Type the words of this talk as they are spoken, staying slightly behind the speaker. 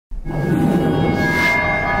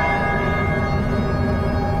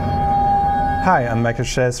Hi, I'm Michael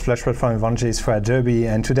Chaize, Flash Platform Evangelist for Adobe,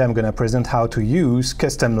 and today I'm going to present how to use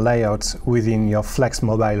custom layouts within your Flex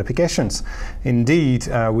mobile applications. Indeed,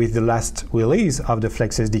 with the last release of the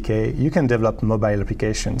Flex SDK, you can develop mobile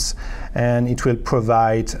applications, and it will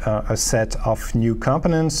provide a set of new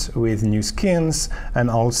components with new skins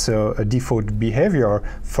and also a default behavior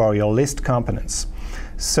for your list components.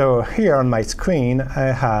 So here on my screen,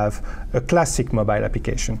 I have a classic mobile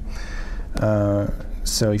application.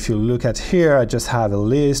 So if you look at here, I just have a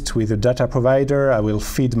list with a data provider. I will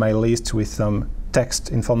feed my list with some text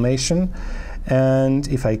information. And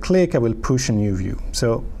if I click, I will push a new view.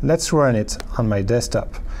 So let's run it on my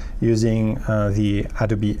desktop using the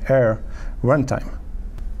Adobe Air runtime.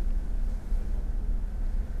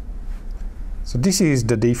 So this is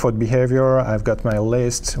the default behavior. I've got my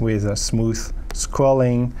list with a smooth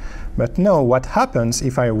scrolling. But now what happens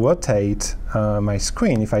if I rotate my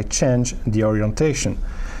screen, if I change the orientation?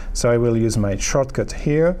 So I will use my shortcut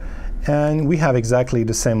here, and we have exactly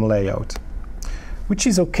the same layout, which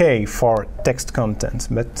is OK for text content.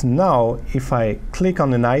 But now if I click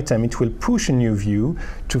on an item, it will push a new view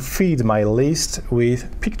to feed my list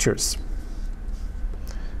with pictures.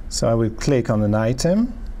 So I will click on an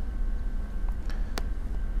item.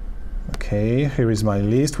 OK, here is my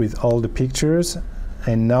list with all the pictures.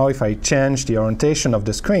 And now if I change the orientation of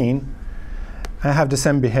the screen, I have the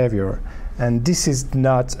same behavior. And this is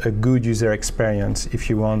not a good user experience if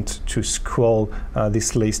you want to scroll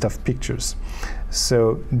this list of pictures.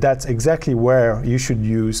 So that's exactly where you should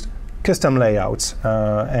use custom layouts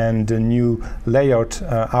and the new layout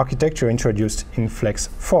architecture introduced in Flex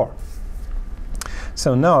 4.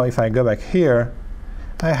 So now if I go back here,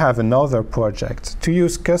 I have another project. To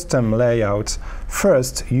use custom layouts,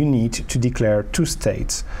 first you need to declare two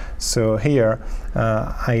states. So here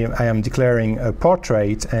I am declaring a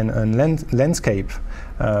portrait and a landscape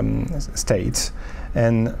state.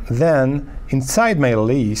 And then inside my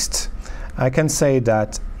list, I can say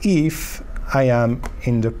that if I am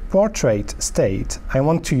in the portrait state, I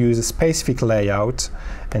want to use a specific layout,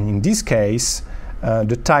 and in this case,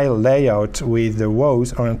 the tile layout with the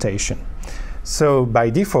rows orientation. So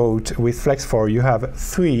by default, with Flex 4, you have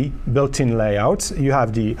three built-in layouts. You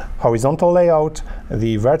have the horizontal layout,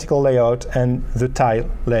 the vertical layout, and the tile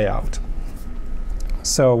layout.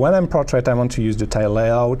 So when I'm portrait, I want to use the tile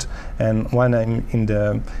layout, and when I'm in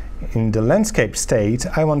the landscape state,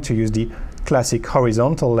 I want to use the classic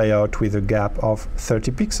horizontal layout with a gap of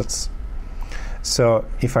 30 pixels. So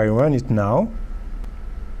if I run it now,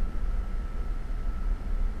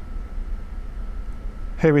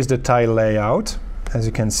 here is the tile layout. As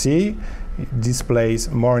you can see, it displays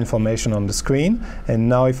more information on the screen. And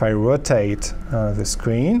now if I rotate the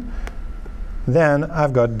screen, then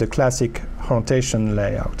I've got the classic orientation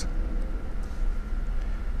layout.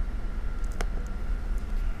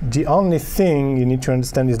 The only thing you need to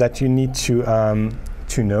understand is that you need to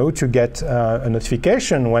get a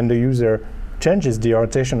notification when the user changes the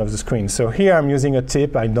orientation of the screen. So here I'm using a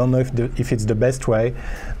tip. I don't know if it's the best way,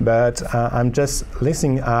 but I'm just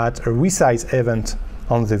looking at a resize event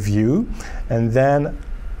on the view, and then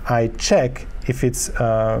I check if it's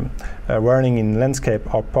running in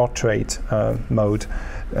landscape or portrait mode.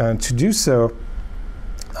 To do so,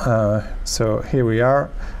 so here we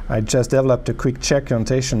are. I just developed a quick check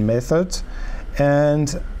orientation method,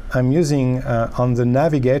 and I'm using on the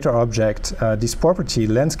navigator object this property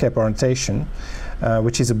landscape orientation,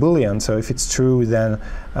 which is a Boolean. So if it's true, then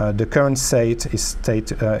the current state is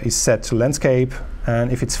set to landscape,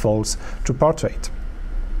 and if it's false, to portrait.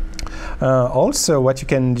 Also, what you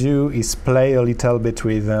can do is play a little bit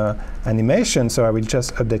with animation. So I will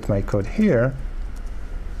just update my code here,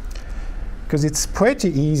 because it's pretty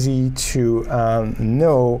easy to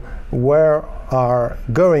know where are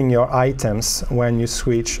going your items when you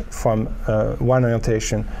switch from one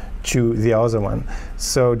orientation to the other one.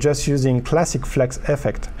 So just using classic flex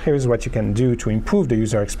effect, here's what you can do to improve the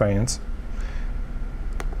user experience.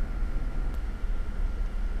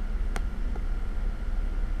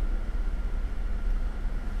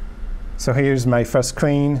 So here's my first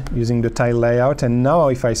screen using the tile layout, and now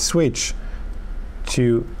if I switch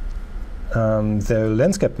to the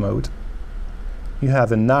landscape mode, you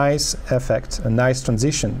have a nice effect, a nice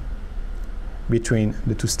transition between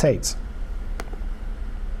the two states.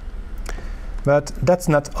 But that's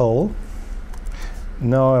not all.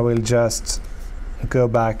 Now I will just go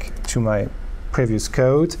back to my previous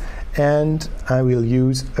code, and I will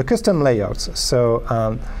use a custom layout.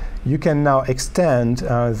 So you can now extend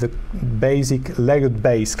the basic layout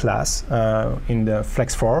base class in the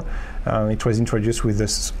Flex 4. It was introduced with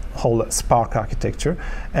this whole Spark architecture,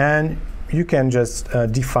 and you can just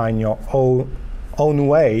define your own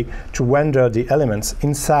way to render the elements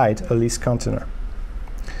inside a list container.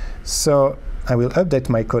 So I will update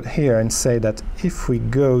my code here and say that if we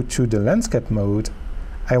go to the landscape mode,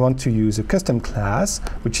 I want to use a custom class,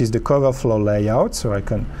 which is the cover flow layout. So I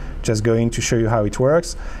can just go in to show you how it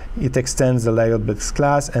works. It extends the layout box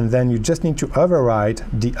class, and then you just need to override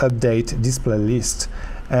the update display list.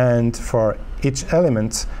 And for each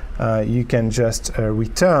element, you can just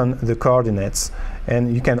return the coordinates.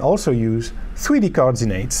 And you can also use 3D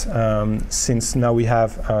coordinates, since now we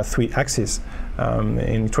have 3 axes. And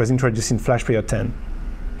it was introduced in Flash Player 10.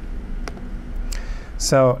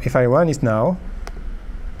 So if I run it now,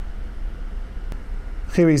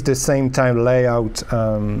 here is the same time layout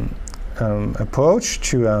approach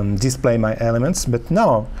to display my elements. But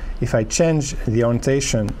now, if I change the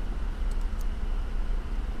orientation,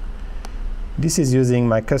 this is using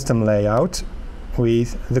my custom layout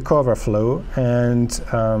with the cover flow and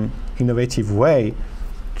innovative way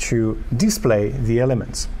to display the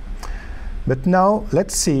elements. But now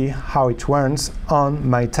let's see how it runs on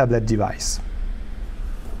my tablet device.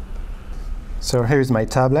 So here is my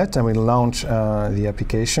tablet. I will launch the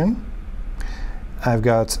application. I've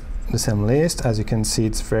got the same list. As you can see,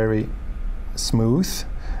 it's very smooth.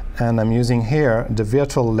 And I'm using here the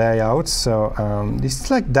virtual layout. So this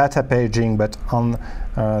is like data paging, but on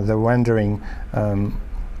the rendering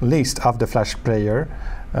list of the Flash player,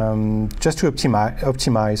 just to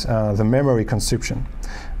optimize the memory consumption.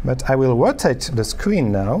 But I will rotate the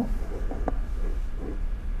screen now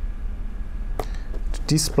to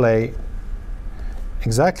display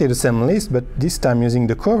exactly the same list, but this time using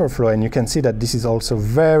the cover flow, and you can see that this is also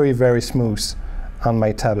very, very smooth on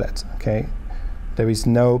my tablet. Okay, there is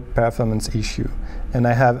no performance issue. And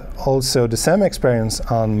I have also the same experience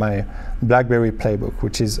on my BlackBerry Playbook,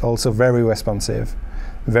 which is also very responsive,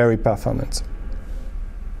 very performant.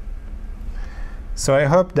 So I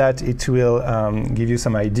hope that it will give you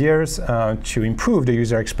some ideas to improve the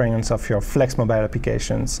user experience of your Flex mobile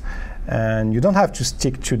applications. And you don't have to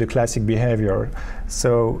stick to the classic behavior.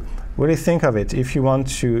 So really think of it. If you want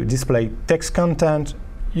to display text content,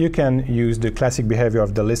 you can use the classic behavior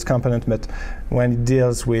of the list component. But when it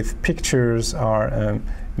deals with pictures or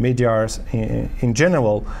media in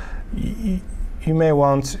general, you may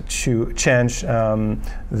want to change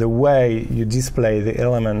the way you display the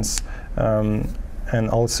elements, and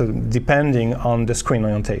also depending on the screen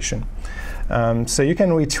orientation. So you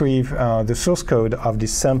can retrieve the source code of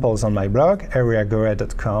these samples on my blog,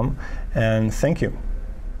 areagora.com, and thank you.